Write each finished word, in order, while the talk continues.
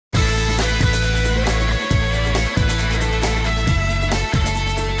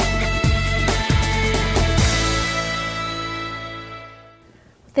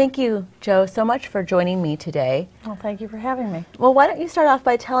Thank you, Joe, so much for joining me today. Well, thank you for having me. Well, why don't you start off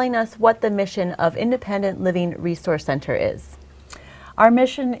by telling us what the mission of Independent Living Resource Center is? Our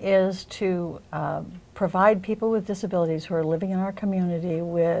mission is to provide people with disabilities who are living in our community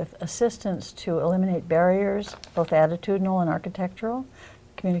with assistance to eliminate barriers, both attitudinal and architectural,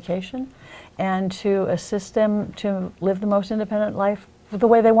 communication, and to assist them to live the most independent life the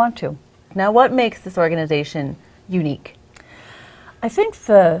way they want to. Now, what makes this organization unique? I think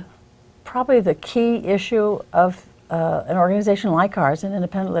probably the key issue of an organization like ours, an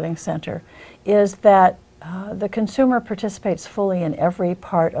independent living center, is that the consumer participates fully in every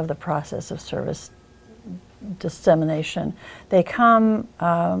part of the process of service dissemination. They come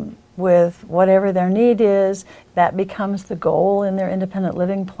with whatever their need is, that becomes the goal in their independent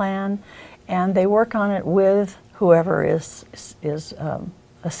living plan, and they work on it with whoever is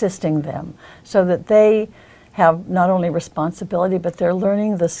assisting them, so that they have not only responsibility, but they're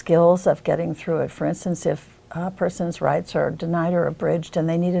learning the skills of getting through it. For instance, if a person's rights are denied or abridged and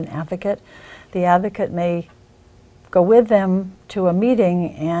they need an advocate, the advocate may go with them to a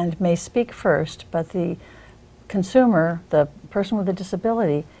meeting and may speak first, but the consumer, the person with a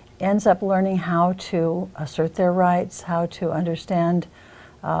disability, ends up learning how to assert their rights, how to understand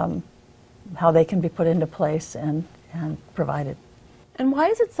how they can be put into place and provided. And why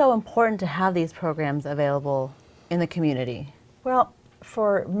is it so important to have these programs available in the community? Well,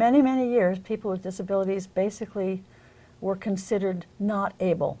 for many, many years, people with disabilities basically were considered not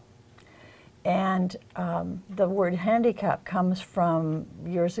able. And the word handicap comes from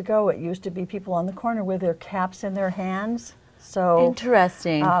years ago. It used to be people on the corner with their caps in their hands. So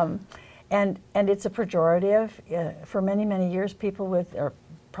interesting. And it's a pejorative. For many, many years, people with, or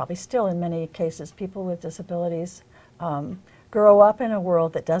probably still in many cases, people with disabilities grow up in a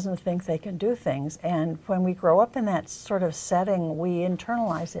world that doesn't think they can do things. And when we grow up in that sort of setting, we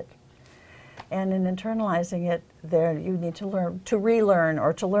internalize it. And in internalizing it, you need to learn, to relearn,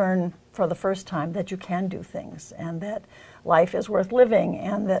 or to learn for the first time that you can do things, and that life is worth living,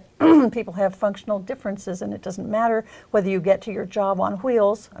 and that people have functional differences, and it doesn't matter whether you get to your job on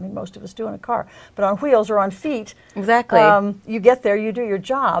wheels. I mean, most of us do in a car, but on wheels or on feet. Exactly. You get there, you do your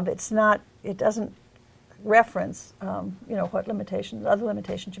job. It doesn't reference, what limitations, other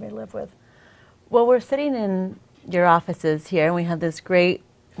limitations you may live with. Well, we're sitting in your offices here, and we have this great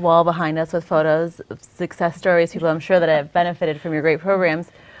wall behind us with photos of success stories, people I'm sure that have benefited from your great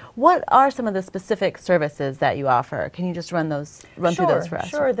programs. What are some of the specific services that you offer? Can you just run through those for us?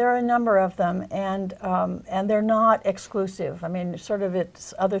 Sure, there are a number of them, and they're not exclusive. I mean, sort of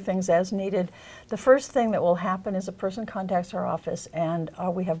it's other things as needed. The first thing that will happen is a person contacts our office, and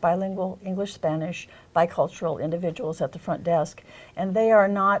we have bilingual English-Spanish, bicultural individuals at the front desk, and they are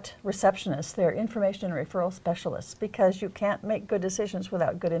not receptionists, they're information and referral specialists, because you can't make good decisions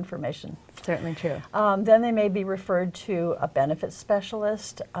without good information. Certainly true. Then they may be referred to a benefits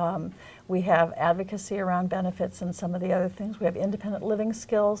specialist. We have advocacy around benefits and some of the other things. We have independent living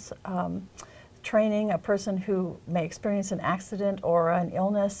skills, training, a person who may experience an accident or an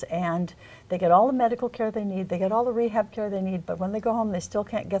illness, and they get all the medical care they need, they get all the rehab care they need, but when they go home they still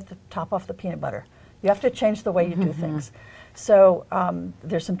can't get the top off the peanut butter. You have to change the way you do things. So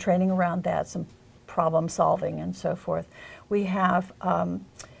there's some training around that, some problem solving and so forth. We have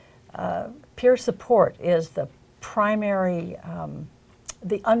peer support is the primary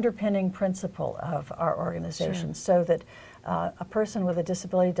the underpinning principle of our organization, so that a person with a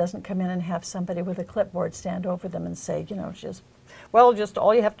disability doesn't come in and have somebody with a clipboard stand over them and say, just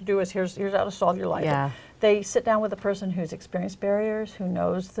all you have to do is here's how to solve your life. Yeah. They sit down with a person who's experienced barriers, who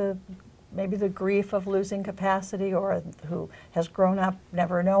knows maybe the grief of losing capacity, or who has grown up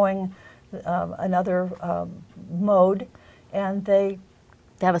never knowing another mode, and they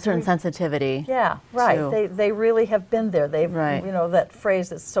have a certain sensitivity. Yeah, right. They really have been there. They've, right. That phrase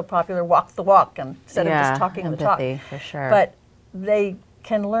that's so popular, walk the walk, instead of just talking the talk. For sure. But they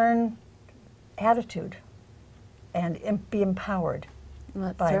can learn attitude and be empowered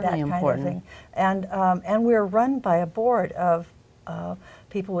by that kind of thing. And we're run by a board of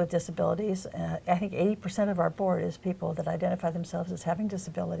people with disabilities. I think 80% of our board is people that identify themselves as having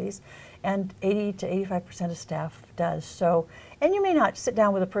disabilities, and 80 to 85% of staff does. So, and you may not sit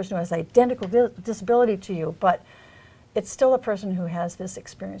down with a person who has identical disability to you, but it's still a person who has this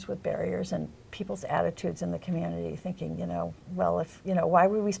experience with barriers and people's attitudes in the community, thinking, well, why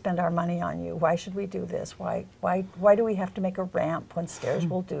would we spend our money on you? Why should we do this? Why do we have to make a ramp when stairs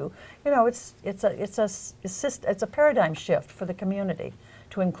will do? It's a paradigm shift for the community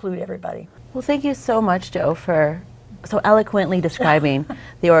to include everybody. Well, thank you so much, Joe, for so eloquently describing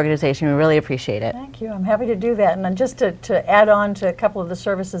the organization. We really appreciate it. Thank you. I'm happy to do that. And then just to add on to a couple of the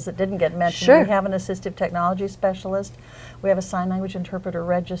services that didn't get mentioned, Sure. we have an assistive technology specialist. We have a sign language interpreter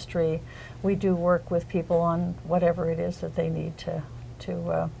registry. We do work with people on whatever it is that they need to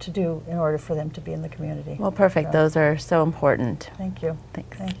do in order for them to be in the community. Well, perfect. So, Those are so important. thank you.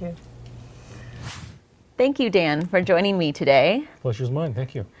 Thanks. Thank you. Thank you, Dan, for joining me today. Pleasure's mine.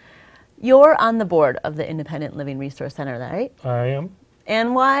 Thank you. You're on the board of the Independent Living Resource Center, right? I am.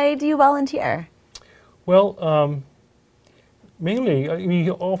 And why do you volunteer? Well, mainly,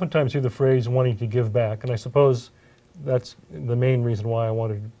 you oftentimes hear the phrase wanting to give back, and I suppose that's the main reason why I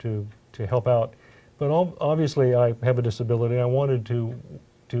wanted to help out. But obviously, I have a disability. I wanted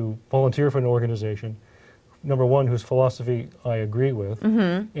to volunteer for an organization, number one, whose philosophy I agree with,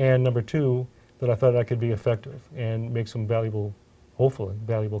 and number two, that I thought I could be effective and make some valuable, hopefully,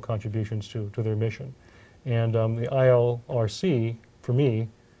 valuable contributions to their mission. And the ILRC, for me,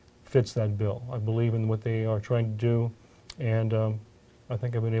 fits that bill. I believe in what they are trying to do, and I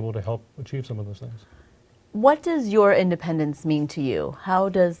think I've been able to help achieve some of those things. What does your independence mean to you? How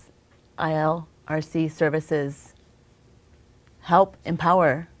does ILRC services help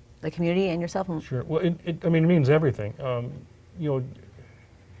empower the community and yourself? Sure. Well, I mean, it means everything. You know,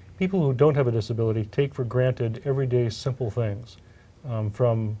 people who don't have a disability take for granted everyday simple things,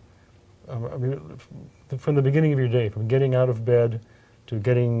 from the beginning of your day, from getting out of bed to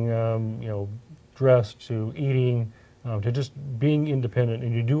getting you know, dressed, to eating, to just being independent,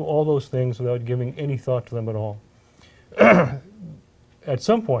 and you do all those things without giving any thought to them at all. At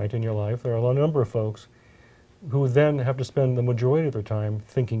some point in your life, there are a number of folks who then have to spend the majority of their time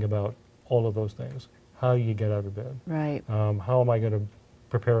thinking about all of those things. How you get out of bed. Right. How am I going to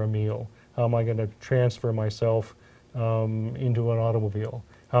prepare a meal? How am I going to transfer myself into an automobile?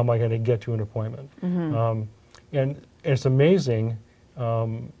 How am I going to get to an appointment? And it's amazing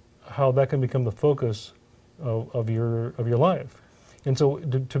how that can become the focus of your life. And so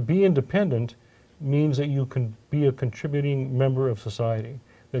to be independent means that you can be a contributing member of society,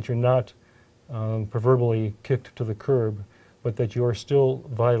 that you're not proverbially kicked to the curb, but that you're still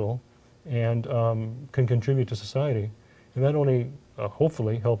vital and can contribute to society. And that only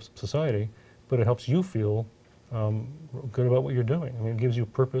hopefully helps society, but it helps you feel good about what you're doing. I mean, it gives you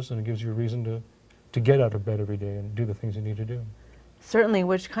purpose and it gives you a reason to get out of bed every day and do the things you need to do. Certainly,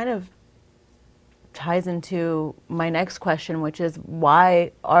 which kind of ties into my next question, which is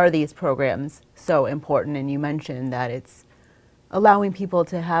why are these programs so important? And you mentioned that it's allowing people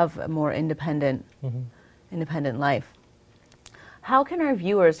to have a more independent life. How can our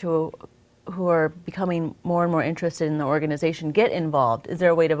viewers who are becoming more and more interested in the organization get involved? Is there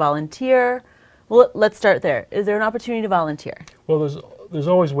a way to volunteer? Well, let's start there. Is there an opportunity to volunteer? Well, there's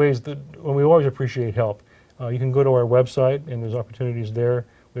always ways that, well, we always appreciate help. You can go to our website and there's opportunities there.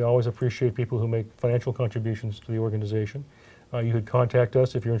 We always appreciate people who make financial contributions to the organization. You could contact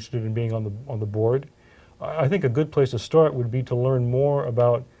us if you're interested in being on the board. I think a good place to start would be to learn more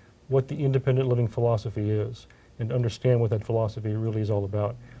about what the independent living philosophy is and understand what that philosophy really is all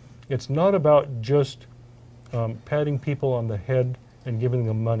about. It's not about just patting people on the head and giving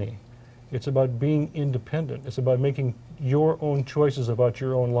them money. It's about being independent. It's about making your own choices about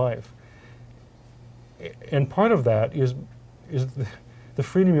your own life. And part of that is the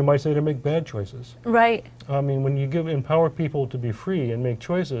freedom, you might say, to make bad choices. Right. I mean, when you empower people to be free and make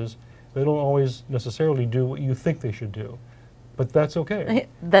choices, they don't always necessarily do what you think they should do. But that's okay.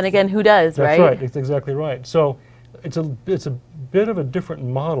 Then again, who does, right? That's right. It's exactly right. So it's a bit of a different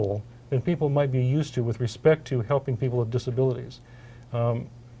model than people might be used to with respect to helping people with disabilities.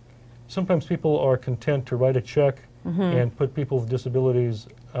 Sometimes people are content to write a check and put people with disabilities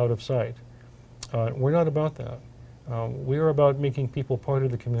out of sight. We're not about that. We are about making people part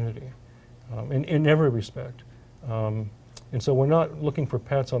of the community in every respect. And so we're not looking for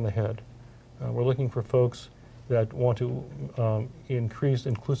pats on the head. We're looking for folks that want to increase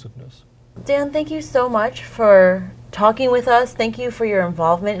inclusiveness. Dan, thank you so much for talking with us. Thank you for your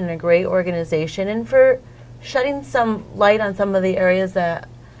involvement in a great organization and for shedding some light on some of the areas that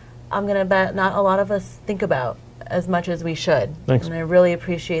I'm going to bet not a lot of us think about as much as we should. Thanks. And I really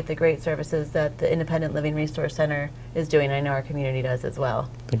appreciate the great services that the Independent Living Resource Center is doing. I know our community does as well.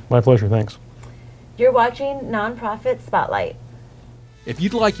 My pleasure. Thanks. You're watching Nonprofit Spotlight. If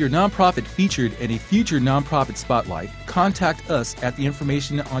you'd like your nonprofit featured in a future Nonprofit Spotlight, contact us at the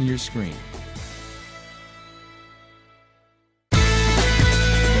information on your screen.